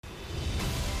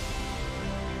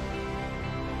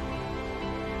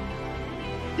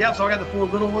Yeah, so I got the four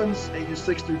little ones, ages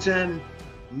 6 through 10.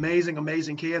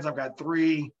 Amazing kids. I've got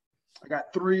three. I got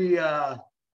three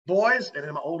boys, and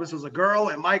then my oldest is a girl.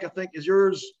 And Mike, I think, is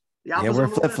yours the Yeah, opposite we're a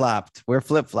little flip bit? flopped. We're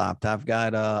flip flopped. I've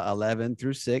got 11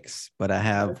 through 6, but I Okay.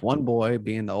 have one boy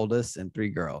being the oldest and three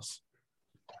girls.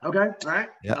 Okay. All right.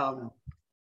 Yep.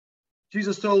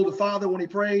 Jesus told the Father when he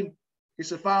prayed, he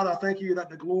said, Father, I thank you that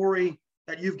the glory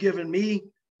that you've given me,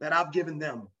 that I've given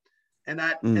them. And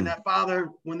Mm, that Father,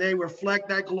 when they reflect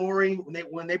that glory,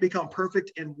 when they become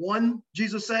perfect in one,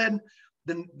 Jesus said,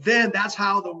 then that's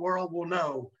how the world will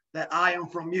know that I am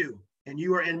from you and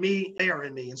you are in me, they are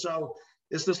in me. And so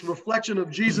it's this reflection of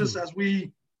Jesus as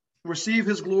we receive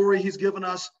his glory he's given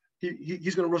us.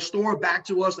 He's going to restore back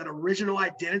to us that original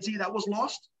identity that was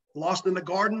lost in the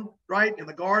garden, right?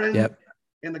 yep.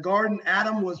 In the garden,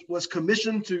 Adam was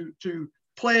commissioned to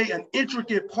play an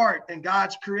intricate part in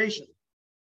God's creation.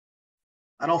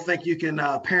 I don't think you can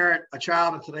parent a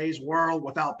child in today's world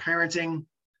without parenting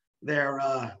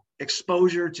their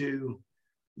exposure to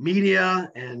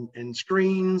media and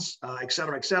screens, et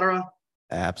cetera, et cetera.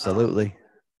 Absolutely.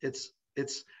 It's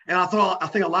and I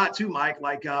think a lot too, Mike.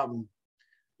 Like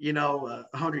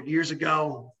 100 years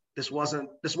ago, this wasn't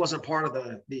part of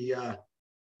the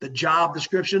job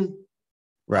description.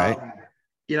 Right.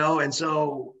 And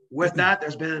so with that,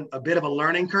 there's been a bit of a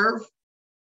learning curve.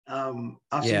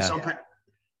 I've seen Yeah. some,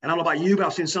 and I don't know about you, but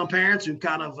I've seen some parents who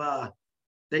kind of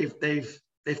they've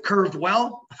curved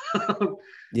well.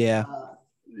 Yeah.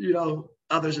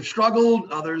 Others have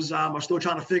struggled. Others are still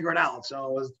trying to figure it out.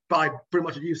 So it's probably pretty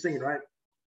much what you've seen, right?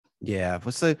 Yeah.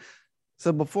 Well,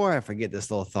 so before I forget this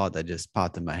little thought that just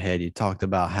popped in my head, you talked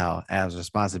about how Adam's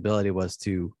responsibility was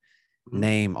to Mm-hmm.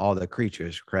 name all the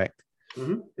creatures, correct?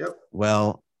 Mm-hmm. Yep.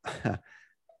 Well,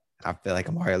 I feel like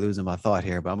I'm already losing my thought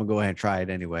here, but I'm gonna go ahead and try it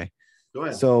anyway. Go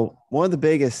ahead. So one of the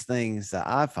biggest things that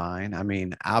I find, I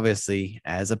mean, obviously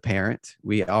as a parent,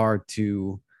 we are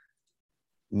to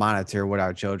monitor what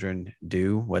our children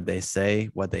do, what they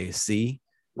say, what they see,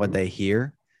 what Mm-hmm. they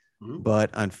hear. Mm-hmm. But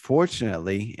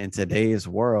unfortunately, in today's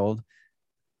world,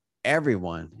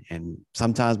 everyone, and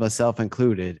sometimes myself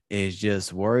included, is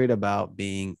just worried about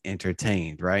being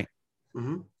entertained, right?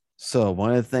 Mm-hmm. So, one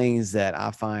of the things that I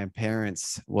find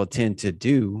parents will tend to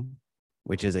do,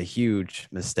 which is a huge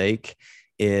mistake,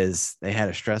 is they had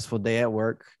a stressful day at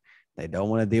work. They don't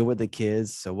want to deal with the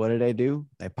kids. So, what do?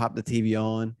 They pop the TV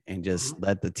on and just Mm-hmm.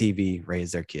 let the TV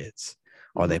raise their kids.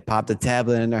 Or Mm-hmm. they pop the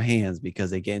tablet in their hands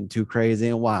because they're getting too crazy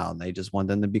and wild. And they just want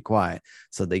them to be quiet.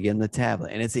 So, they get in the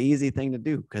tablet. And it's an easy thing to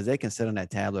do because they can sit on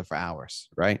that tablet for hours,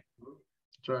 right?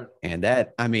 That's right. And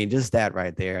that, I mean, just that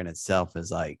right there in itself is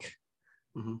like,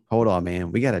 Mm-hmm. hold on,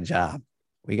 man. We got a job.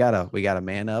 We gotta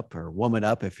man up or woman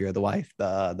up if you're the wife,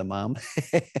 the mom.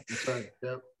 That's right.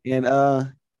 Yep. And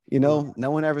Mm-hmm.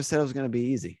 no one ever said it was gonna be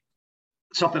easy.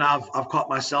 Something I've caught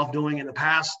myself doing in the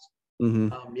past.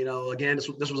 Mm-hmm. Again, this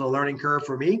was a learning curve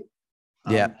for me.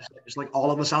 Yeah, Just like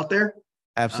all of us out there. Uh,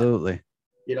 absolutely.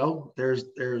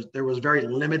 there was very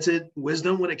limited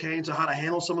wisdom when it came to how to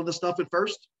handle some of the stuff at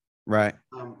first. Right.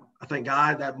 I thank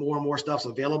God that more and more stuff's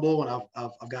available, and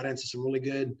I've got into some really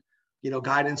good,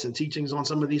 guidance and teachings on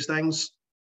some of these things.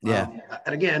 Yeah.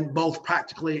 And again, both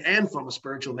practically and from a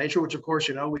spiritual nature, which of course,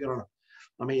 we're gonna,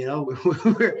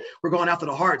 we're going after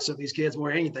the hearts of these kids more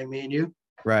than anything, me and you.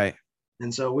 Right.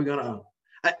 And so we're gonna,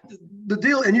 the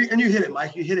deal, and you hit it,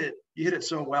 Mike. You hit it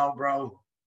so well, bro.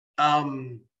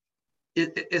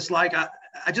 It's like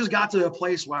I just got to a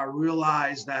place where I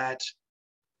realized that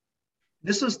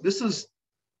this is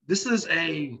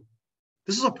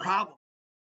a problem.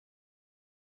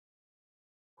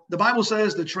 The Bible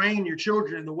says to train your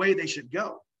children in the way they should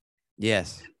go.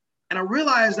 Yes. And I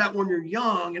realized that when you're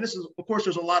young, and this is, of course,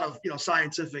 there's a lot of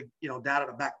scientific data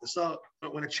to back this up.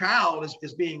 But when a child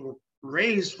is being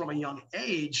raised from a young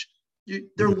age,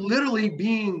 they're literally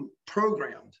being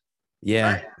programmed.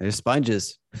 Yeah. Right? They're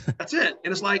sponges. That's it.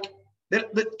 And it's like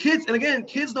the kids, and again,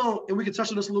 kids don't, and we can touch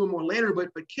on this a little more later, but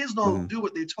kids don't do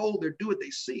what they're told, they do what they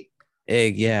see.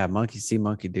 Egg, yeah, monkey see,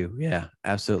 monkey do. Yeah,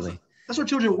 absolutely. That's what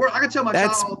children work. I can tell my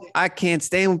child. I can't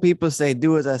stand when people say,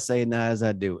 do as I say, not as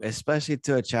I do, especially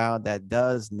to a child that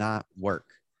does not work.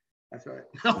 That's right.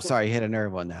 I'm sorry, you hit a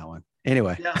nerve on that one.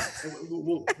 Anyway. Yeah,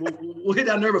 we'll hit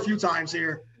that nerve a few times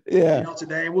here. Yeah.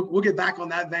 Today. We'll get back on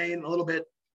that vein a little bit,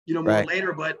 more right.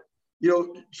 later. But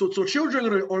so children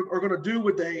are gonna do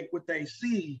what they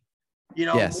see,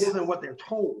 yes. more than what they're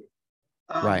told.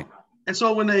 Right. And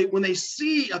so when they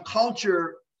see a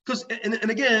culture, because and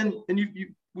again, and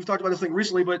we've talked about this thing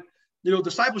recently, but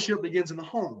discipleship begins in the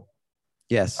home.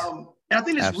 Yes. And I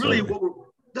think it's really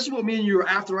this is what me and you are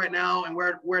after right now, and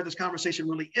where this conversation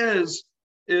really is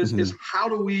is how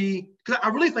do we, because I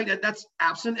really think that that's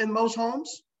absent in most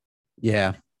homes.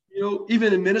 Yeah. You know,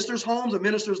 even in ministers' homes, a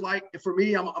minister's like, for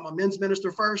me, I'm a men's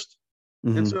minister first.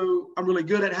 And so I'm really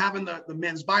good at having the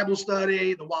men's Bible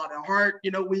study, the Wild at Heart,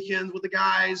 you know, weekends with the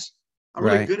guys. I'm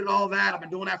really good at all that. I've been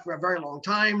doing that for a very long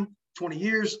time, 20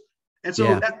 years. And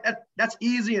so that's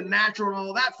easy and natural and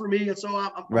all that for me. And so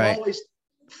I'm always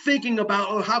thinking about,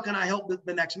 oh, how can I help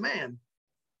the next man?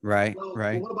 Right. Well,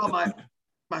 Right. what about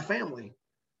my family?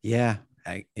 Yeah.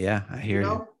 I hear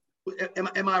you.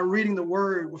 Am I reading the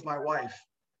word with my wife?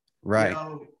 Right. You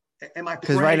know, am I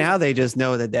because right now they just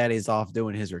know that daddy's off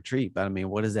doing his retreat. But I mean,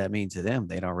 what does that mean to them?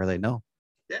 They don't really know.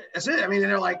 That's it. I mean,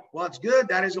 they're like, well, it's good.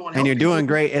 Daddy's going to help. And you're doing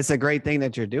great. It's a great thing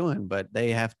that you're doing, but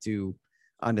they have to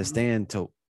understand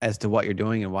as to what you're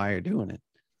doing and why you're doing it.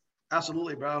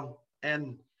 Absolutely, bro.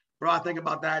 And bro, I think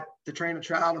about that, to train a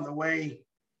child in the way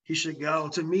he should go.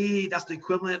 To me, that's the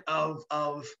equivalent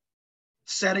of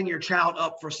setting your child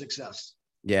up for success.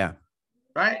 Yeah.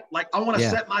 Right? Like, I want to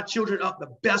set my children up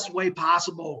the best way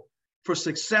possible for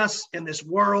success in this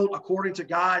world, according to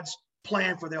God's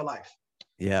plan for their life.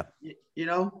 Yeah. You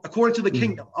know, according to the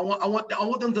kingdom. I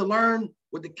want them to learn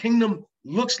what the kingdom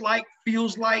looks like,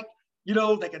 feels like. You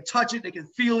know, they can touch it, they can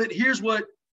feel it. Here's what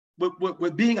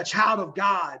being a child of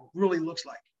God really looks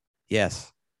like.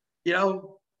 Yes. You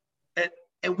know,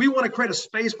 and we want to create a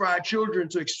space for our children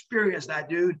to experience that,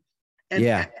 dude.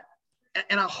 And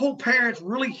and I hope parents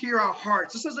really hear our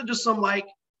hearts. This isn't just some like,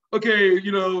 okay,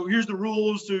 you know, here's the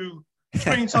rules to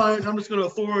screen times. I'm just going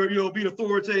to be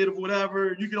authoritative,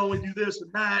 whatever. You can only do this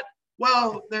and that.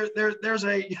 Well, there's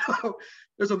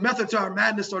a method to our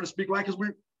madness, so to speak, right? Because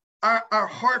our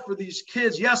heart for these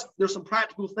kids, yes, there's some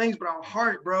practical things, but our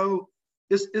heart, bro,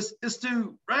 is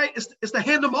to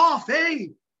hand them off.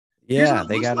 Hey, here's what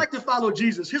it looks like to follow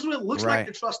Jesus. Here's what it looks like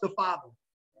to trust the Father.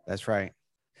 That's right.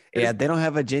 Yeah, they don't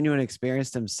have a genuine experience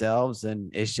themselves,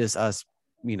 and it's just us,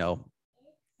 you know,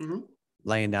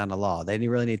 laying down the law. They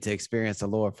really need to experience the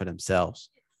Lord for themselves.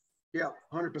 Yeah,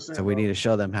 100%. So we need to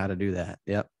show them how to do that.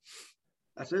 Yep.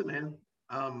 That's it, man.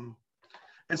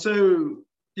 And so,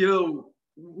 you know,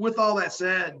 with all that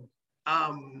said,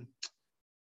 I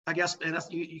guess, and that's,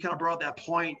 you kind of brought that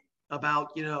point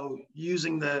about, you know,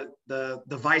 using the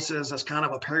devices as kind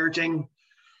of a parenting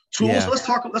tool. Yeah. So let's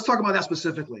talk about that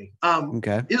specifically.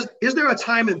 Okay. Is there a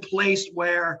time and place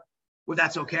where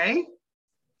that's okay?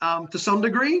 To some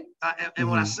degree. And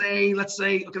when I say, let's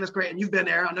say, okay, that's great. And you've been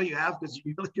there. I know you have, because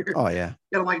you're kind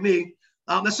of like me.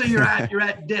 Let's say you're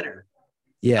at dinner.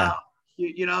 Yeah.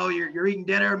 You're eating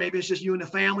dinner. Maybe it's just you and the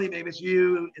family. Maybe it's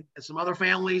you and some other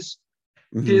families.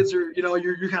 Kids are, you know,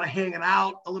 you're kind of hanging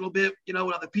out a little bit, you know,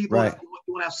 with other people. Right.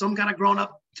 You want to have some kind of grown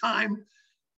up time.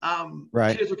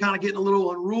 Right. Kids are kind of getting a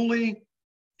little unruly.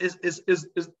 Is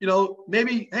you know,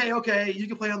 maybe, hey, okay, you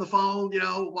can play on the phone, you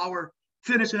know, while we're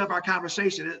finishing up our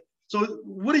conversation. So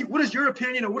what is your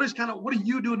opinion, or what do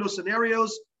you do in those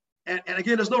scenarios? And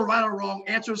again, there's no right or wrong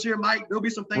answers here, Mike. There'll be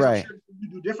some things I'm sure you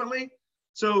do differently.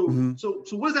 So so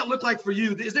what does that look like for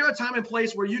you? Is there a time and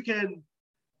place where you can,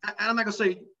 I'm not gonna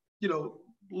say, you know,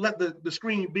 let the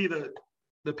screen be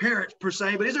the parent per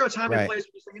se, but is there a time and place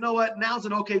where you say, you know what, now's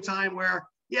an okay time where,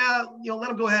 yeah, you know, let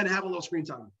them go ahead and have a little screen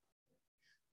time?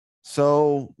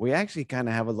 So we actually kind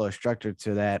of have a little structure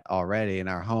to that already in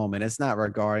our home, and it's not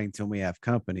regarding till we have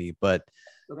company, but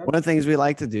one of the things we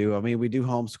like to do, I mean, we do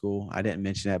homeschool. I didn't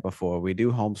mention that before. We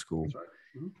do homeschool.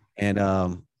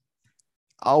 And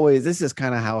always, this is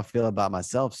kind of how I feel about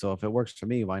myself. So if it works for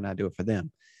me, why not do it for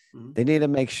them? They need to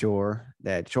make sure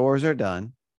that chores are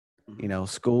done, you know,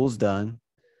 school's done,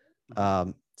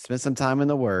 spend some time in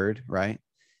the Word, right?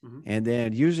 And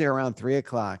then usually around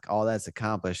 3:00, all that's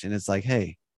accomplished. And it's like,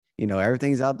 hey, you know,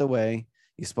 everything's out the way.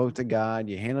 You spoke to God,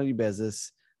 you handled your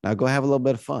business. Now go have a little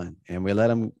bit of fun. And we let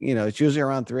them, you know, it's usually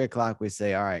around 3:00. We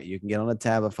say, all right, you can get on the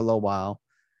tablet for a little while,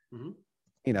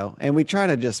 you know, and we try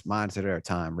to just monitor their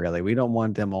time. Really. We don't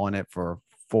want them on it for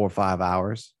 4 or 5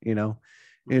 hours, you know,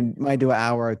 and might do an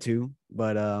hour or two,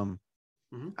 but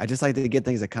I just like to get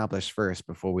things accomplished first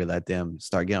before we let them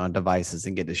start getting on devices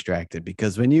and get distracted.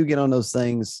 Because when you get on those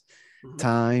things,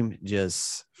 time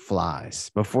just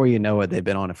flies. Before you know it, they've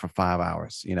been on it for 5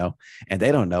 hours, you know, and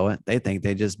they don't know it. They think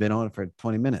they just been on it for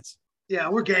 20 minutes. Yeah,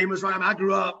 we're gamers, right? I mean, I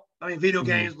grew up, video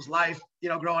games was life, you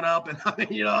know, growing up. And I mean,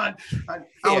 you know, I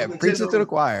preaching to the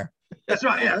choir. That's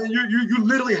right. Yeah, you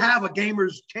literally have a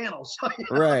gamers channel. So,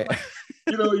 right.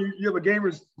 You know, you have a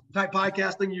gamers type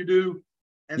podcast thing you do.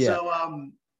 And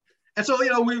so, you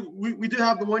know, we do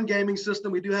have the one gaming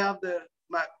system. We do have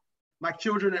my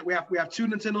children, that we have 2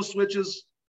 Nintendo Switches.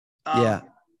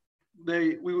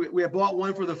 we had bought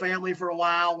one for the family for a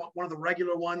while, one of the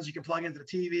regular ones you can plug into the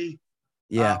TV.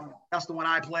 Yeah. That's the one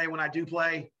I play when I do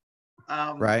play.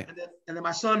 Right. And then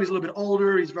my son, he's a little bit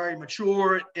older. He's very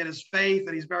mature in his faith,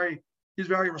 and he's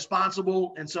very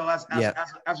responsible. And so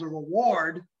as a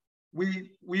reward,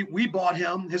 we bought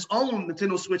him his own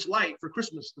Nintendo Switch Lite for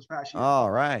Christmas this past year.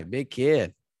 All right. Big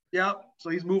kid. Yep. So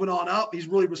he's moving on up. He's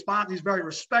really responsive. He's very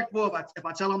respectful. If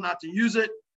I tell him not to use it,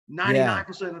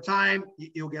 99% of the time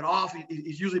he'll get off.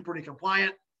 He's usually pretty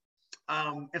compliant.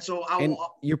 And so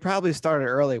you probably started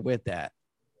early with that.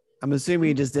 I'm assuming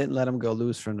you just didn't let him go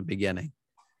loose from the beginning.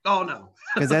 Oh no.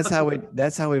 Because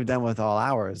that's how we've done with all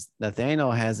ours.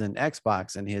 Nathaniel has an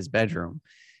Xbox in his bedroom,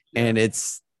 and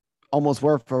it's almost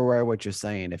word for word what you're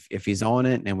saying. If he's on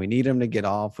it and we need him to get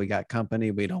off, we got company,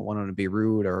 we don't want him to be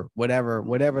rude or whatever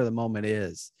the moment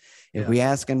is. If we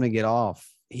ask him to get off,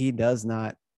 he does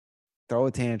not throw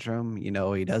a tantrum. You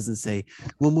know, he doesn't say,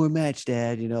 "One more match,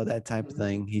 Dad," you know, that type of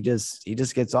thing. He just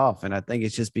gets off. And I think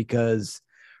it's just because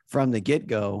from the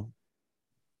get-go,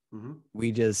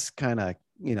 we just kind of,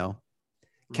 you know,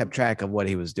 kept track of what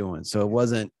he was doing. So it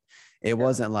wasn't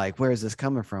like, where's this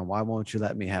coming from? Why won't you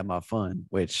let me have my fun?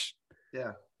 Which,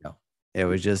 you know, it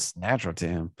was just natural to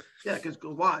him. Yeah, because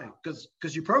why?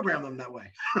 Because you program them that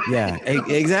way. Yeah,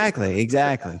 exactly.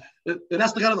 And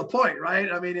that's the kind of the point, right?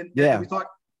 I mean, we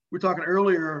were talking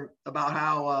earlier about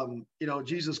how you know,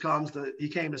 Jesus he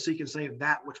came to seek and save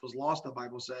that which was lost, the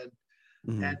Bible said.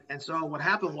 And so what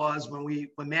happened was when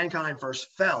mankind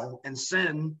first fell and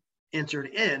sin entered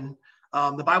in,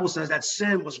 the Bible says that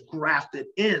sin was grafted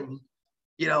in,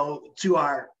 you know, to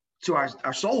our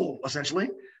soul essentially.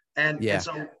 And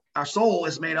so our soul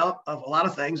is made up of a lot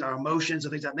of things, our emotions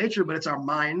and things of that nature, but it's our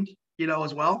mind, you know,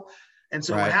 as well. And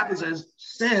so what happens is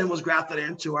sin was grafted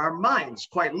into our minds,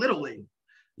 quite literally.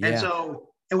 And so,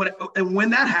 and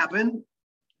when that happened,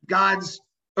 God's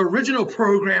original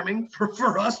programming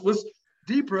for us was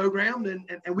deprogrammed,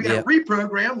 and we got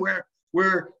reprogrammed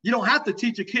where you don't have to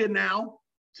teach a kid now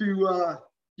to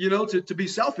you know, to be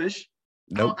selfish.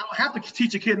 Nope. I don't have to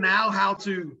teach a kid now how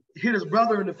to hit his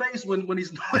brother in the face when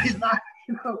he's not,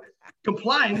 you know,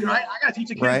 complying, right? I got to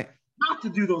teach a kid not to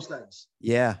do those things.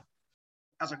 Yeah.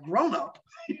 As a grown-up,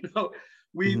 you know,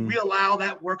 we allow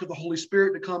that work of the Holy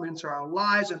Spirit to come into our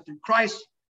lives, and through Christ,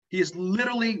 he is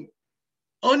literally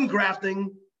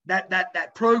ungrafting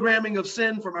that programming of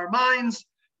sin from our minds,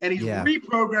 and he's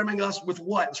reprogramming us with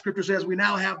what? The scripture says we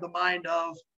now have the mind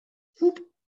of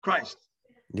Christ.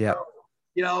 Yeah. So,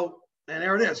 you know, and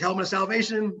there it is, helmet of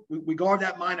salvation. We guard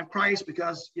that mind of Christ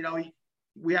because, you know,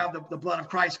 we have the blood of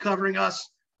Christ covering us.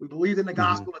 We believe in the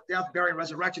gospel of death, burial, and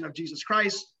resurrection of Jesus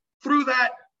Christ. Through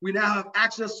that, we now have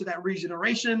access to that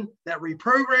regeneration, that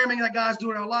reprogramming that God's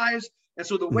doing in our lives. And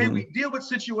so the way we deal with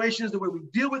situations, the way we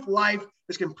deal with life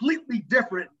is completely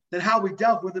different than how we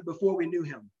dealt with it before we knew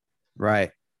him.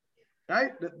 Right.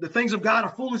 Right? The things of God are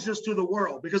foolishness to the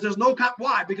world because there's no,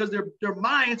 why? Because their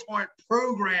minds aren't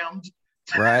programmed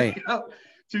right. You know,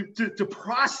 to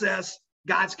process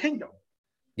God's kingdom.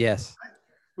 Yes. Right?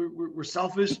 We're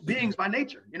selfish beings by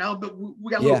nature, you know, but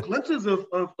we got little glimpses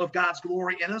of God's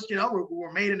glory in us. You know,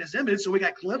 we're made in his image. So we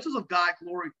got glimpses of God's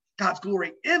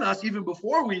glory in us even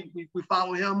before we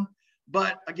follow him.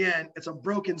 But again, it's a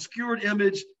broken, skewered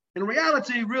image. In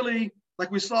reality, really, like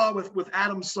we saw with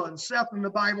Adam's son Seth in the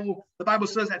Bible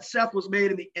says that Seth was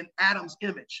made in Adam's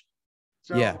image.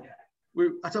 So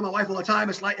I tell my wife all the time,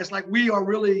 it's like we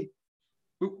really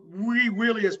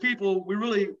as people, we're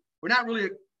not really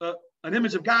an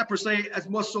image of God per se, as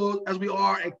much so as we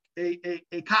are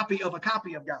a copy of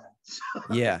God.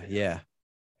 Yeah.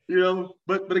 You know,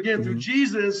 but again, through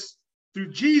Jesus, he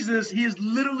is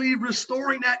literally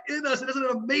restoring that in us. And it's an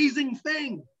amazing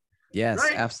thing. Yes,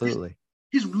 right? Absolutely.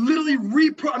 He's literally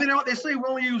I mean, they say we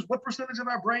only use what percentage of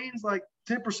our brains, like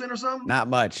 10% or something? Not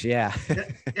much, yeah.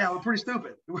 Yeah, we're pretty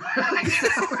stupid. You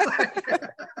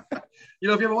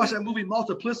know, if you ever watch that movie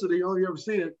Multiplicity, I don't know if you ever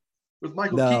seen it with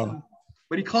Michael Keaton.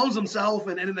 But he clones himself,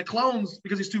 and then the clones,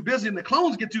 because he's too busy, and the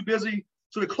clones get too busy,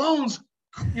 so the clones,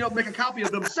 you know, make a copy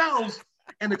of themselves,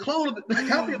 and the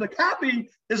copy of the copy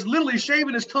is literally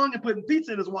shaving his tongue and putting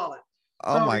pizza in his wallet.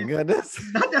 Oh so my goodness!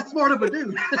 Not that smart of a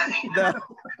dude. No.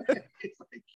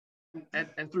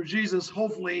 And through Jesus,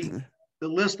 hopefully, the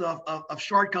list of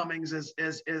shortcomings is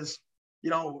you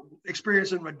know,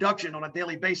 experiencing reduction on a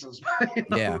daily basis. You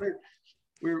know, yeah,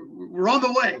 we're on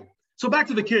the way. So back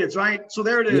to the kids, right? So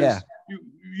there it is. Yeah.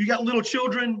 You got little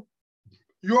children.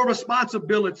 Your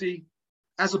responsibility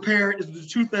as a parent is to do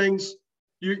two things.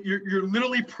 You're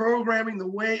literally programming the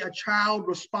way a child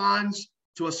responds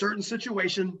to a certain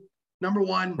situation. Number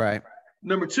one. Right.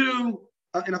 Number two,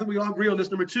 and I think we all agree on this.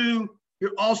 Number two,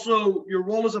 your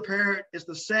role as a parent is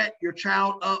to set your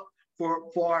child up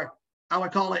for I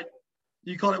would call it,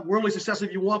 you call it worldly success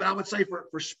if you want, but I would say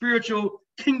for spiritual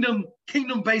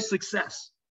kingdom-based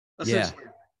success, essentially.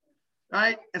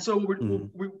 Right. And so what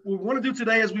we want to do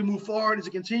today as we move forward is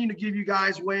to continue to give you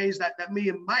guys ways that me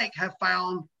and Mike have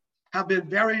found have been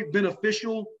very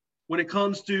beneficial when it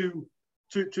comes to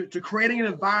creating an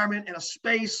environment and a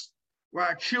space where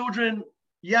our children,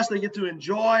 yes, they get to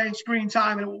enjoy screen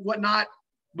time and whatnot,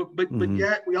 but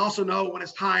yet we also know when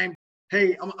it's time,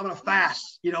 hey, I'm going to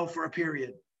fast, for a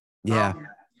period. Yeah.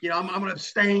 I'm going to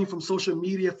abstain from social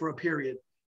media for a period.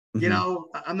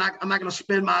 I'm not going to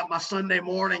spend my Sunday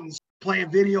mornings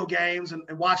playing video games and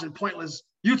watching pointless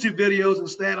YouTube videos.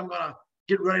 Instead, I'm going to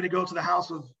get ready to go to the house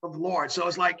of the Lord. So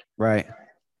it's like, right.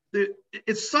 And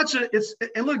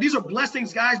look, these are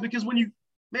blessings, guys, because when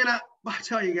I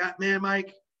tell you, man,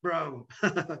 Mike, bro,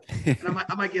 and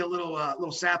I might get a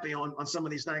little sappy on some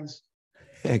of these things.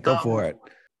 Yeah, go for it.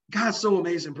 God's so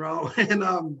amazing, bro. And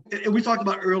we talked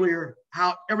about earlier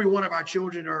how every one of our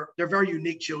children they're very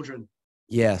unique children.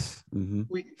 Yes.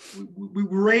 We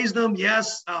raise them,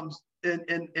 yes,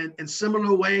 in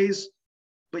similar ways,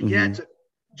 but yet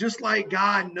just like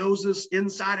God knows us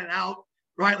inside and out,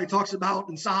 right? He talks about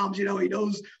in Psalms, he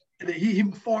knows that he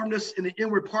formed us in the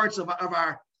inward parts of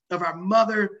our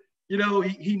mother.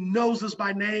 He knows us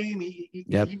by name. He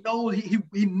knows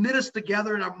he knit us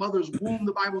together in our mother's womb,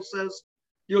 the Bible says.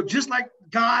 Just like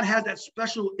God has that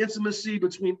special intimacy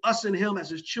between us and him as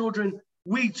his children,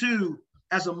 we too,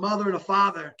 as a mother and a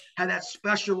father, have that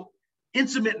special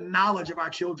intimate knowledge of our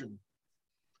children.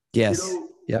 Yes.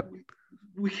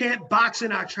 We can't box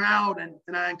in our child,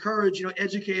 and I encourage,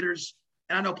 educators,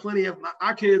 and I know plenty of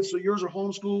our kids, so yours are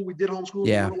homeschooled. We did homeschool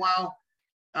for a little while.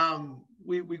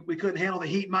 We couldn't handle the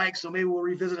heat, Mike, so maybe we'll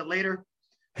revisit it later.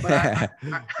 But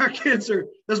our kids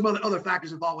there's other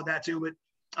factors involved with that too. But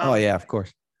of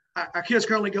course. Our kids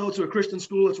currently go to a Christian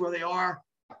school. That's where they are.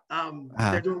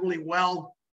 They're doing really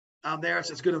well there. It's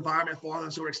a good environment for them,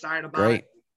 so we're excited about it.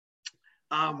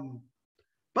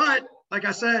 But like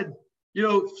I said,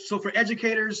 so for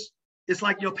educators, it's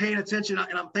like you're paying attention,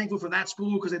 and I'm thankful for that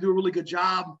school because they do a really good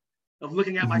job of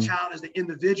looking at my child as the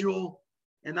individual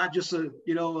and not just a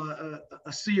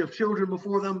sea of children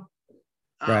before them.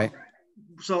 Right.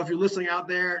 So if you're listening out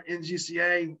there in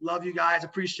GCA, love you guys,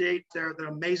 appreciate they're an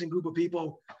amazing group of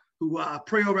people who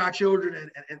pray over our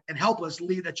children and help us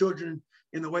lead the children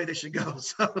in the way they should go.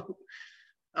 So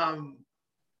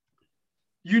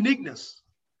uniqueness,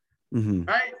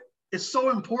 right? It's so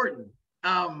important.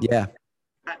 I've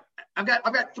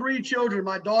got three children.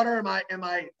 My daughter and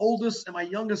my oldest and my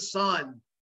youngest son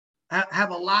have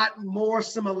a lot more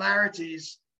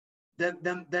similarities than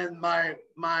my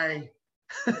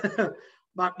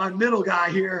my middle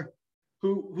guy here,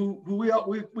 who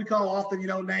we call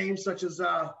often, names such as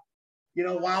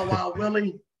Wild Wild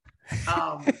Willie,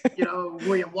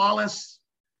 William Wallace.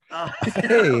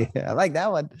 Hey, I like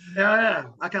that one. Yeah,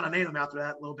 I kind of named him after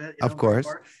that a little bit. Of course.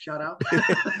 Shout out.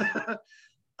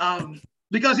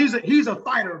 Because he's a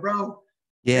fighter, bro.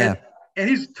 Yeah. And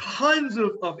he's tons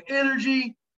of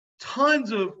energy,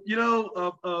 tons of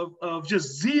of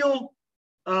just zeal.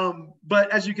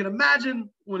 But as you can imagine,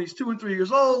 when he's 2 and 3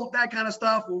 years old, that kind of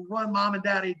stuff will run mom and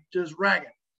daddy just ragged.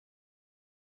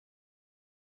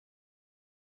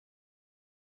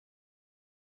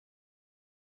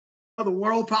 The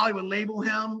world probably would label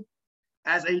him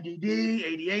as ADD,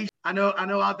 ADHD. I know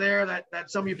out there that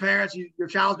some of you parents, your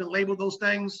child's been labeled those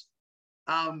things.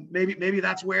 Maybe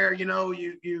that's where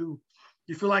you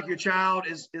feel like your child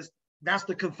is that's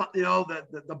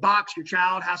the box your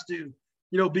child has to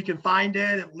be confined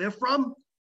in and live from.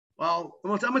 Well,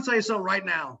 I'm gonna tell you something right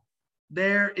now.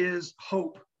 There is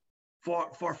hope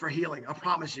for healing. I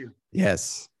promise you.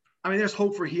 Yes. I mean, there's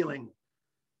hope for healing.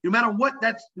 No matter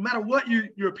what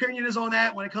your opinion is on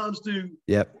that, when it comes to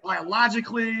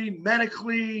biologically,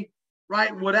 medically,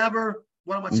 right, whatever.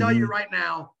 What I'm gonna tell you right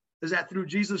now is that through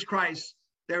Jesus Christ,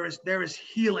 there is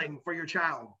healing for your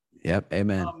child. Yep.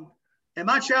 Amen. And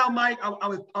my child, Mike, I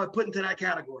would put into that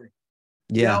category.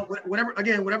 Yeah.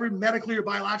 Whatever medically or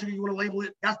biologically you want to label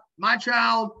it, my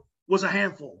child was a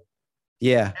handful.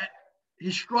 Yeah. And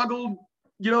he struggled,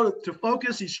 to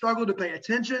focus. He struggled to pay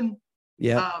attention.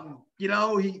 Yeah. He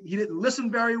didn't listen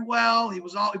very well. He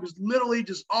was literally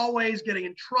just always getting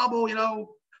in trouble,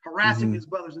 harassing his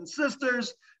brothers and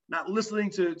sisters, not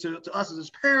listening to us as his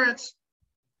parents.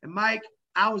 And Mike,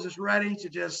 I was just ready to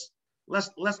just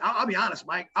I'll be honest,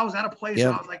 Mike. I was at a place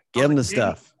where I was like, give him the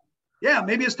stuff. Yeah,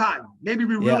 maybe it's time. Maybe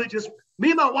we really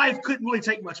me and my wife couldn't really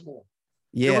take much more.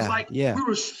 Yeah. It was like we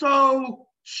were so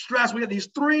stressed. We got these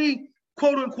 3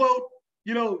 quote unquote,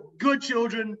 good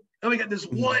children. And we got this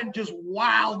one just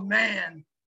wild man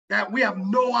that we have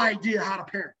no idea how to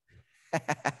parent.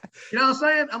 You know what I'm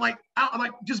saying? I'm like,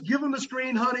 just give him the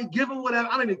screen, honey. Give him whatever.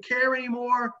 I don't even care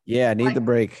anymore. Yeah, I need the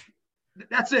break.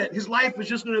 That's it. His life is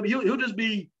just going to be, he'll just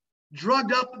be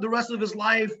drugged up the rest of his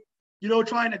life,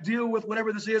 trying to deal with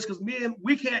whatever this is, because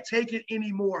we can't take it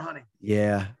anymore, honey.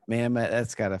 Yeah, man,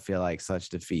 that's got to feel like such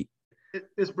defeat.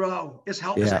 It's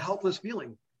a helpless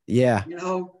feeling. Yeah.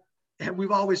 And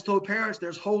we've always told parents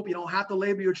there's hope. You don't have to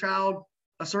label your child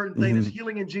a certain thing. There's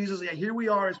healing in Jesus. Yeah, here we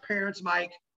are as parents,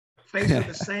 Mike, facing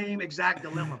the same exact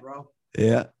dilemma, bro.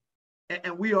 Yeah.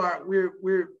 And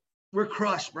we're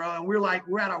crushed, bro. And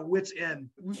we're at our wits'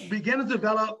 end. We begin to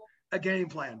develop a game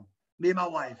plan, me and my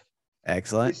wife.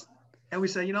 Excellent. And we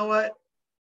say, you know what,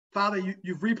 Father,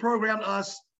 you've reprogrammed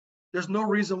us. There's no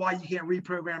reason why you can't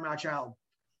reprogram our child.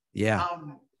 Yeah.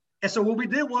 And so what we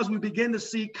did was we began to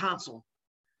seek counsel.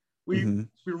 We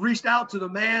reached out to the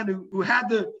man who had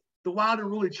the wild and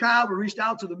unruly child. We reached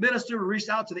out to the minister. We reached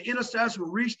out to the intercessor. We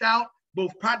reached out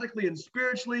both practically and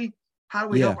spiritually. How do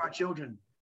we help our children?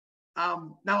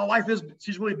 Now my wife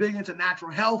she's really big into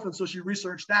natural health. And so she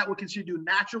researched that. What can she do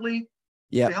naturally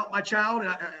to help my child? And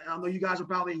I know you guys are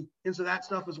probably into that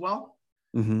stuff as well.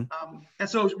 And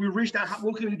so we reached out,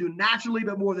 what can we do naturally?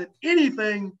 But more than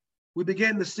anything, we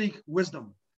began to seek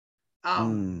wisdom.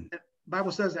 The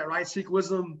Bible says that, right? Seek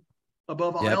wisdom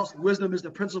above all else. Wisdom is the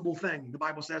principal thing, the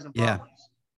Bible says in Proverbs.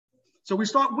 So we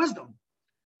start wisdom.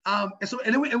 And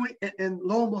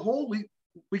lo and behold,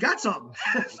 we got something.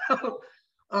 So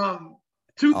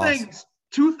two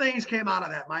things came out of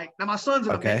that, Mike. Now my son's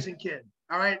an amazing kid.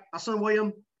 All right. My son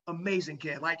William, amazing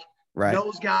kid. Like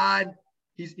knows God.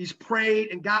 He's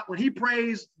prayed, and God, when he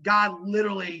prays, God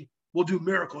literally will do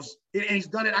miracles. And he's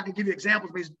done it. I can give you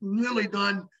examples, but he's literally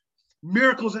done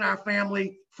miracles in our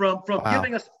family from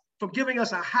giving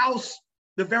us a house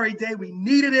the very day we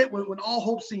needed it, when all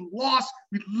hope seemed lost.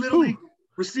 We literally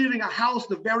receiving a house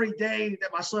the very day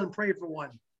that my son prayed for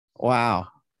one. Wow.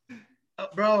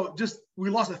 Bro,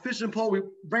 we lost a fishing pole.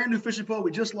 Brand new fishing pole.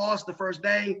 We just lost the first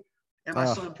day, and my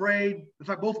son prayed. In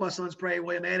fact, both my sons prayed,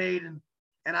 William and Aiden.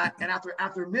 And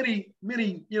after many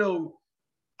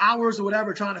hours or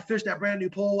whatever trying to fish that brand new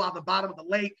pole out the bottom of the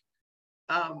lake,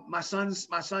 my son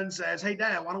says, "Hey,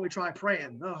 Dad, why don't we try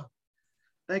praying?" Oh,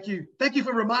 thank you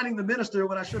for reminding the minister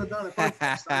what I should have done at first.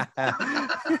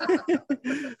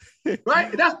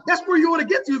 Right? That's where you want to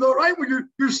get to, though, right? When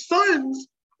your sons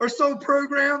are so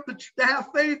programmed to have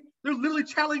faith, they're literally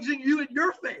challenging you in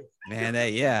your faith. Man,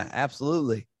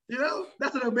 absolutely.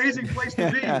 That's an amazing place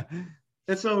to be.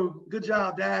 And so, good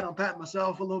job, Dad. I'm patting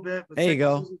myself a little bit. But there you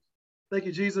go. Thank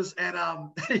you, Jesus. And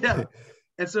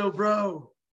And so,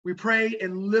 bro, we prayed,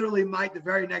 and literally, Mike, the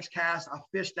very next cast, I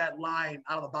fished that line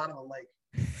out of the bottom of the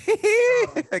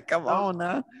lake. Come on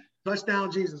now.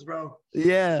 Touchdown, Jesus, bro.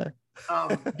 Yeah.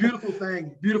 Beautiful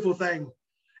thing.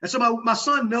 And so my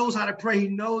son knows how to pray. He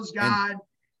knows God.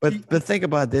 But think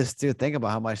about this too. Think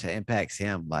about how much that impacts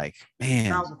him. Like,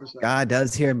 man, 1000%. God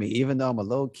does hear me. Even though I'm a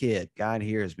little kid, God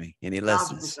hears me and he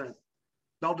listens. 1000%.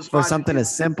 Don't despise for something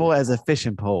as simple as a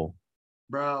fishing pole.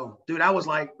 Bro, dude, I was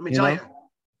like, let me tell you.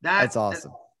 That's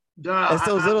awesome. It's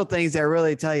those little things that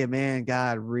really tell you, man,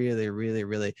 God really, really,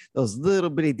 really, those little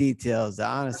bitty details that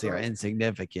honestly are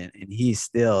insignificant. And he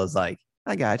still is like,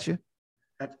 I got you.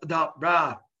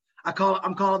 Bro,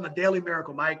 I'm calling the daily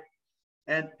miracle, Mike.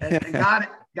 And God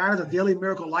is a daily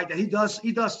miracle like that. He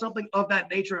does something of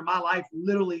that nature in my life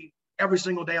literally every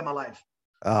single day of my life.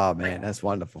 Oh man, that's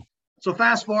wonderful. So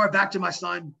fast forward back to my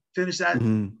son, finish that.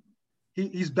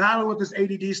 He's battling with this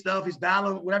ADD stuff. He's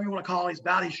battling, whatever you want to call it.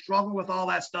 He's struggling with all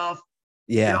that stuff.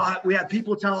 Yeah. We had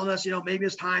people telling us, maybe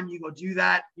it's time you go do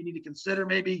that. You need to consider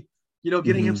maybe,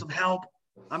 getting him some help.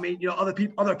 I mean,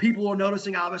 other people are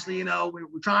noticing, obviously,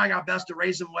 we're trying our best to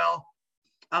raise him well.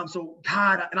 So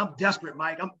God, and I'm desperate,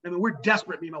 Mike. We're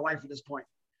desperate, me and my wife at this point.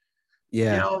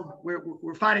 Yeah.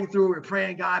 We're fighting through. We're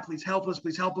praying, God, please help us.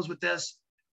 Please help us with this.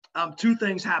 Two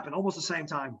things happen almost the same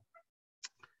time.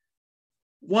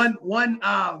 One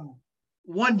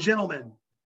gentleman,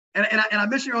 and I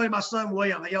mentioned earlier my son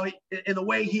William. In the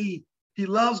way he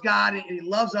loves God and he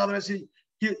loves others.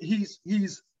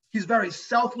 He's very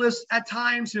selfless at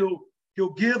times. He'll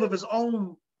give of his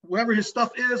own, whatever his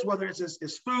stuff is, whether it's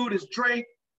his food, his drink,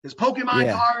 his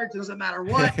Pokemon cards. It doesn't matter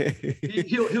what.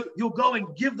 He'll go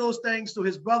and give those things to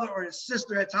his brother or his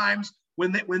sister at times.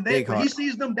 When he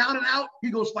sees them down and out,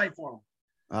 he goes fight for them.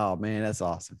 Oh man, that's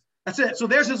awesome. That's it. So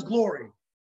there's his glory,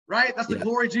 right? That's the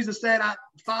glory Jesus said,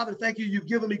 Father, thank you. You've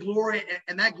given me glory,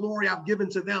 and that glory I've given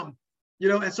to them.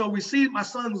 And so we see my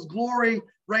son's glory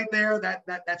right there,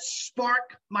 that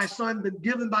spark my son been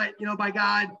given by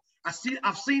God.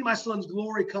 I've seen my son's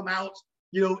glory come out,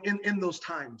 in those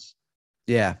times.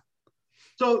 Yeah.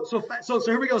 So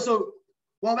here we go. So,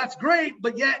 well, that's great,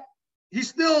 but yet he's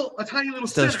still a tiny little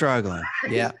still sinner. struggling.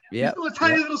 Right? Yeah. He's still a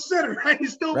tiny little sinner, right?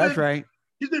 He's still right.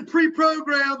 He's been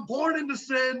pre-programmed, born into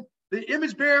sin, the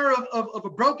image bearer of a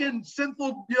broken,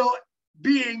 sinful,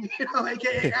 being,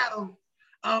 aka Adam.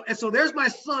 And so there's my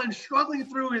son struggling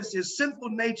through his sinful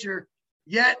nature,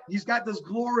 yet he's got this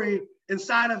glory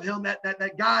inside of him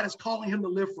that God is calling him to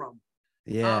live from.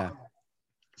 Yeah.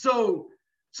 So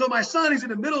my son, he's in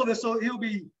the middle of this, so he'll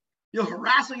be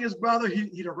harassing his brother,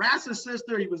 he'd harass his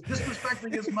sister, he was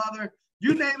disrespecting his mother,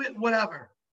 you name it, whatever.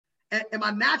 And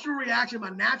my natural reaction,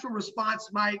 my natural response,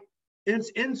 Mike, in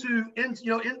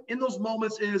those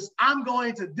moments is I'm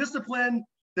going to discipline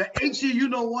the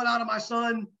what out of my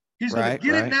son. He's going to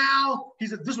get it now.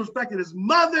 He's disrespecting his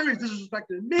mother. He's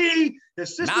disrespecting me.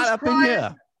 His sister's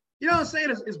crying. You know what I'm saying?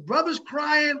 His brother's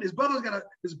crying. His brother's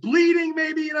is bleeding,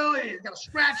 maybe, he's got a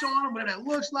scratch on him, whatever that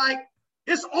looks like.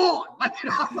 It's on.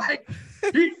 I'm like,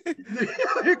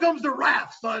 here comes the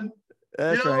wrath, son.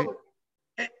 That's right.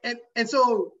 And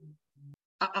so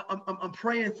I'm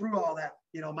praying through all that,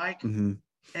 Mike. Mm-hmm.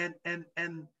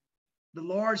 And the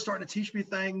Lord's starting to teach me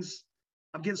things.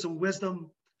 I'm getting some wisdom.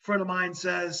 A friend of mine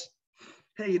says,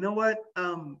 hey, you know what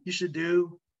you should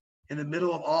do in the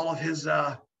middle of all of his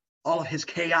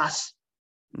chaos,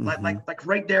 mm-hmm. like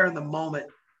right there in the moment,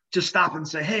 just stop and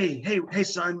say, hey,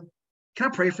 son, can I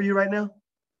pray for you right now?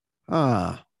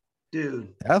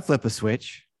 Dude, I'll flip a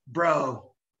switch,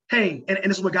 bro. Hey, and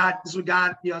this is what God,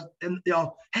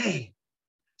 hey,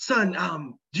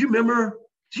 son, do you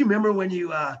remember when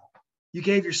you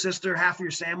gave your sister half of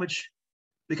your sandwich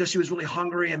because she was really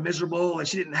hungry and miserable and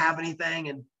she didn't have anything,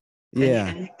 and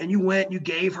you went and you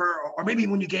gave her, or maybe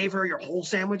when you gave her your whole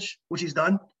sandwich, which he's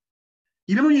done.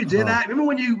 You remember when you did that? Remember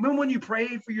when you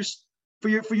prayed for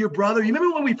your brother? You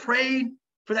remember when we prayed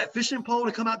for that fishing pole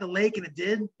to come out the lake and it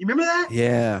did? You remember that?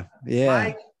 Yeah.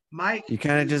 Mike, you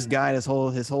kind of just guide his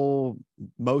whole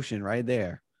motion right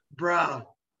there, bro.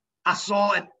 I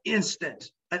saw an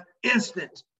instant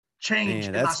change.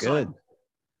 Man, that's good.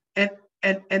 And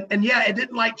yeah, it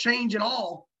didn't change at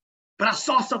all, but I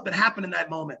saw something happen in that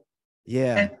moment.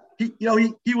 Yeah. And he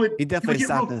definitely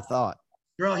stopped and thought.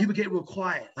 Girl, he would get real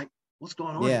quiet. Like, what's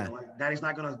going on? Yeah. Like, Daddy's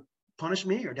not gonna punish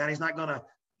me, or Daddy's not gonna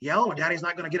yell, or Daddy's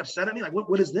not gonna get upset at me. Like,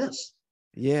 what is this?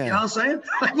 Yeah. You know what I'm saying?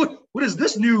 Like, what is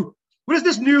this new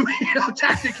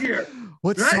tactic here?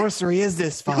 What sorcery is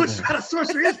this, Father? What kind of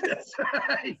sorcery is this?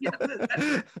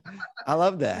 I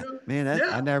love that. Man,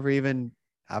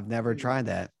 I've never tried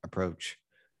that approach.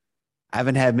 I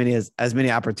haven't had as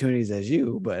many opportunities as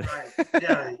you, but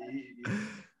right.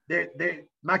 Yeah,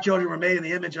 my children were made in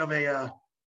the image of a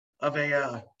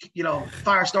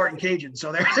fire starting Cajun,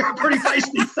 so they're pretty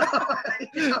feisty. So,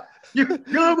 you're a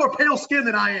little more pale skinned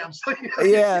than I am. So,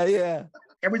 yeah.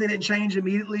 Everything didn't change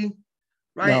immediately,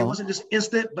 right? No. It wasn't just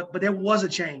instant, but there was a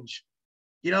change.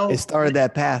 It started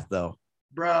that path, though.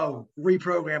 Bro,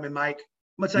 reprogramming, Mike.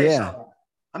 I'm gonna tell you something.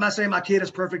 I'm not saying my kid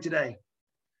is perfect today.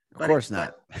 Of course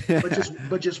not.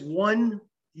 but just 1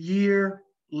 year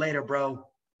later, bro.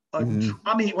 Mm-hmm.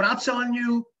 I mean, when I'm telling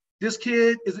you, this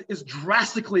kid is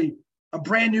drastically a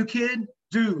brand new kid,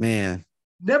 dude. Man,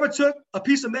 never took a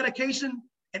piece of medication,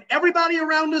 and everybody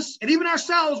around us, and even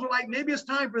ourselves, were like, maybe it's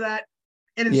time for that.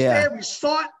 And instead, we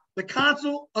sought the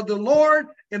counsel of the Lord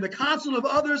and the counsel of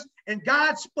others, and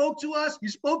God spoke to us. He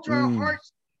spoke to our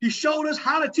hearts. He showed us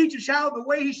how to teach a child the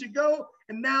way he should go.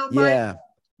 And now,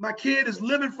 my kid is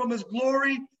living from his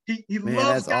glory. He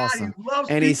loves God. Awesome. He loves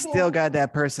and people. He's still got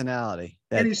that personality.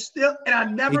 And he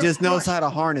just knows how to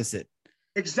harness it.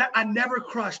 Exactly. I never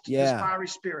crushed this fiery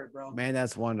spirit, bro. Man,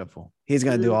 that's wonderful. He's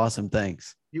going to do awesome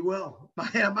things. He will.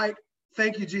 Mike,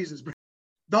 thank you, Jesus.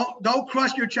 Don't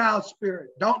crush your child's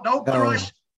spirit. Don't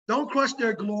crush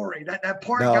their glory. That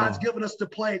part God's given us to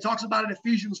play. It talks about in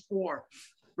Ephesians 4,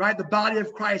 right? The body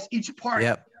of Christ, each part,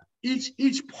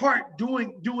 each part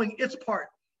doing its part.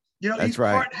 Each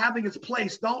part having its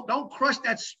place. Don't crush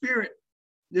that spirit.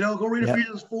 Go read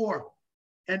Ephesians 4,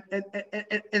 and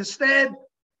instead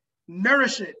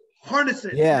nourish it, harness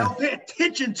it. Pay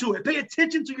attention to it. Pay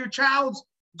attention to your child's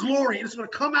glory. It's going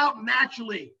to come out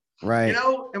naturally. Right.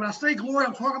 And when I say glory,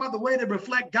 I'm talking about the way they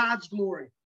reflect God's glory.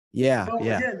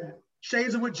 Again,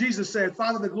 shades of what Jesus said.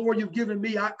 Father, the glory you've given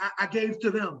me, I gave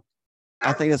to them.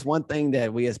 I think that's one thing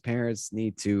that we as parents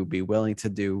need to be willing to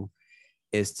do,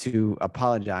 is to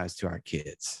apologize to our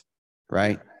kids,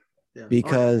 right?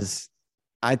 Because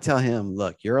I tell him,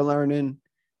 look, you're learning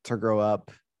to grow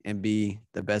up and be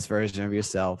the best version of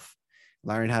yourself.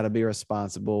 Learn how to be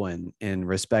responsible and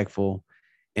respectful.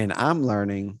 And I'm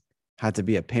learning how to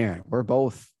be a parent. We're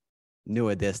both new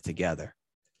at this together.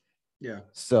 Yeah.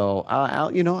 So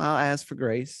I'll ask for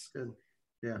grace. Good.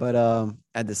 Yeah. But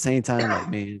at the same time, like,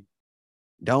 man,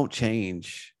 don't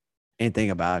change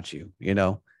anything about you.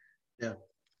 Yeah.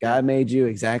 God made you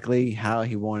exactly how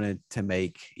he wanted to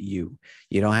make you.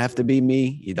 You don't have to be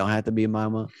me. You don't have to be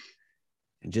mama.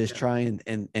 And just try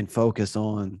and focus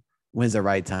on when's the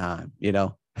right time,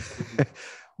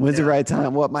 when's the right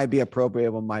time, what might be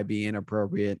appropriate, what might be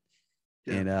inappropriate,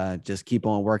 and just keep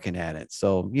on working at it.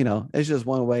 So, it's just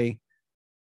one way.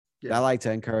 I like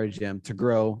to encourage them to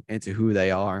grow into who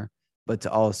they are, but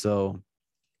to also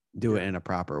do it in a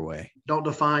proper way. Don't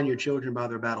define your children by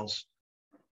their battles.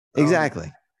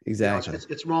 Exactly.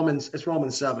 It's Romans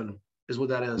 7 is what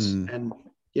that is. And,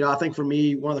 I think for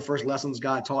me, one of the first lessons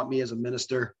God taught me as a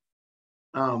minister,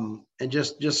 and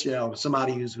just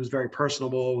somebody who's very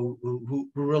personable, who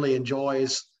really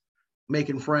enjoys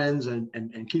making friends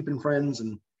and keeping friends,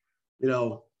 and,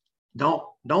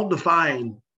 don't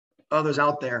define others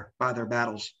out there by their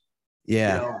battles.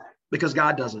 Yeah. Because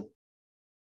God doesn't.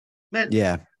 Man.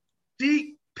 Yeah.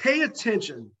 Pay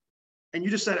attention. And you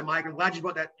just said it, Mike. I'm glad you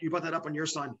brought that up on your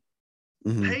son.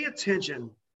 Mm-hmm. Pay attention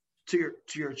to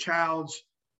your child's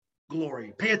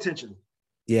glory. Pay attention.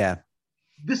 Yeah.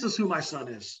 This is who my son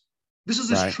is. This is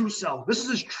his true self. This is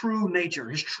his true nature,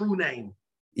 his true name.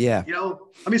 Yeah.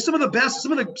 Some of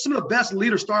the best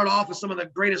leaders started off as some of the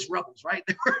greatest rebels, right?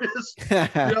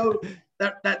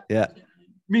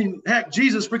 Heck,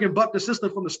 Jesus freaking bucked the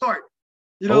system from the start.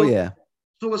 Oh yeah.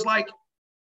 So it's like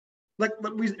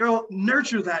we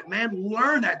nurture that, man.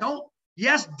 Learn that.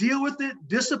 Deal with it,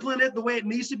 discipline it the way it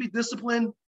needs to be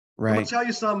disciplined. Right. I'm gonna tell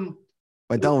you something.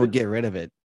 But don't get rid of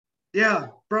it. Yeah,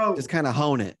 bro. Just kind of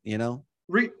hone it,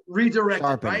 Redirect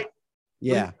it, right?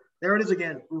 Yeah. There it is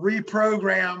again.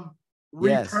 Reprogram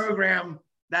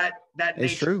that nature.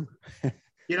 It's true.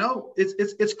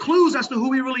 It's clues as to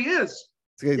who he really is.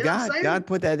 God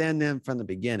put that in them from the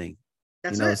beginning.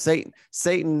 That's it.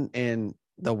 Satan and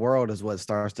the world is what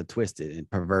starts to twist it and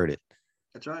pervert it.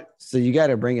 That's right. So you got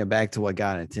to bring it back to what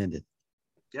God intended.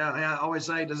 Yeah, I always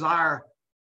say desire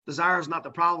is not the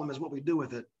problem, is what we do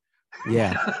with it.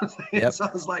 Yeah. Yep. So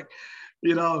it's like,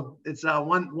 it's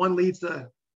one leads to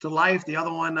life, the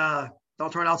other one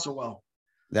don't turn out so well.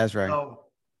 That's right. So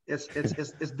it's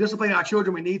disciplining our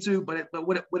children. We need to, but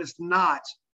what it's not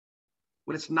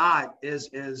is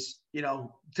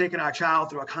taking our child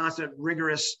through a constant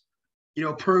rigorous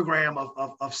program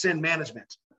of sin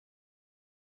management.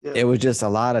 Yeah. It was just a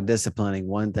lot of disciplining,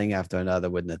 one thing after another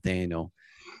with Nathaniel,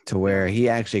 to where he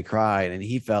actually cried and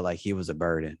he felt like he was a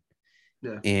burden.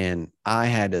 Yeah. And I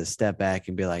had to step back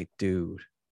and be like, dude,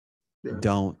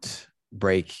 don't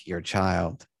break your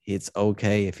child. It's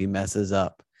okay if he messes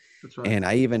up. That's right. And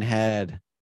I even had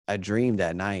a dream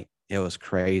that night. It was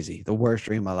crazy. The worst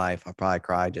dream of my life. I probably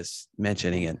cried just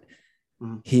mentioning it.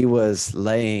 Mm-hmm. He was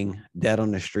laying dead on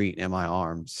the street in my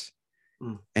arms.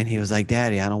 Mm-hmm. And he was like,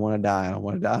 Daddy, I don't want to die. I don't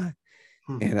want to die.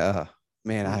 Mm-hmm. And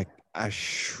man, I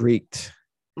shrieked.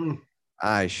 Mm-hmm.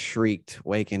 I shrieked,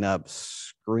 waking up,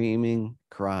 screaming,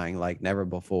 crying like never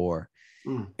before.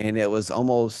 Mm. And it was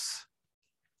almost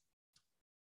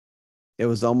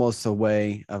a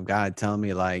way of God telling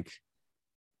me, like,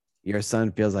 your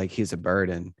son feels like he's a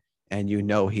burden, and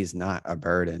he's not a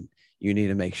burden. You need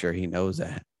to make sure he knows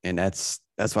that. And that's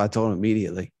what I told him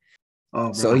immediately.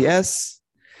 Oh, so yes,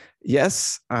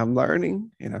 I'm learning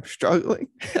and I'm struggling.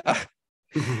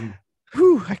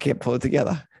 Whew, I can't pull it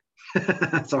together.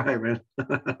 That's all right, man.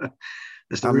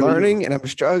 I'm learning and I'm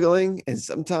struggling, and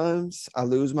sometimes I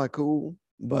lose my cool,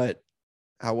 but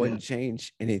I wouldn't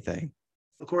change anything.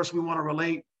 Of course, we want to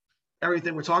relate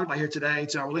everything we're talking about here today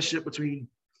to our relationship between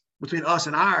us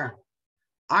and our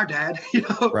dad.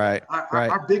 Right,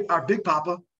 our big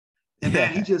papa, and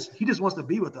man, he just wants to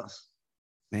be with us.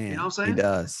 Man, you know what I'm saying? He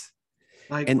does.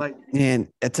 And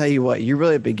I tell you what, you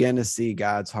really begin to see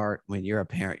God's heart when you're a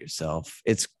parent yourself.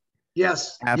 It's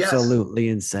absolutely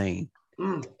insane.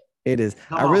 Mm. It is.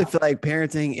 I really feel like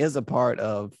parenting is a part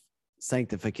of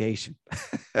sanctification.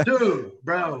 Dude,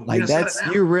 bro. Like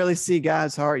you really see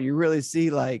God's heart. You really see,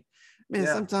 like, man,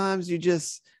 sometimes you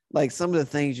just, like, some of the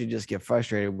things you just get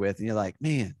frustrated with, and you're like,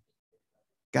 man,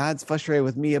 God's frustrated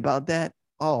with me about that.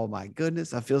 Oh my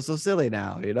goodness, I feel so silly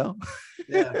now,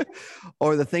 Yeah.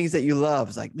 Or the things that you love.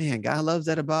 It's like, man, God loves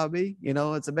that about me.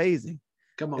 It's amazing.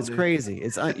 Come on, it's crazy.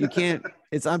 It's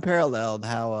it's unparalleled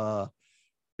how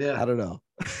I don't know.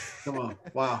 Come on.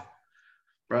 Wow.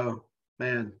 Bro,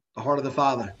 man, the heart of the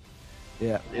Father.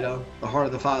 Yeah. The heart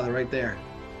of the Father right there.